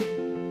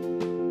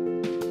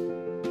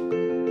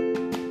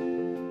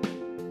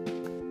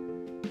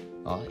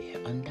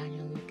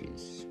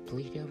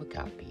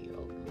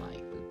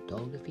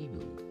photography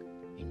book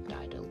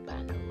entitled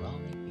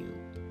Panoramic View,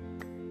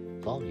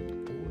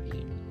 Volume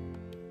 14,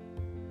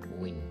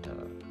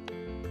 Winter,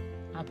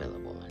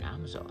 available on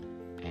Amazon,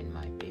 and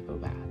my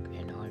paperback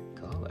and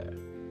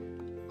hardcover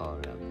are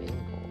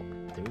available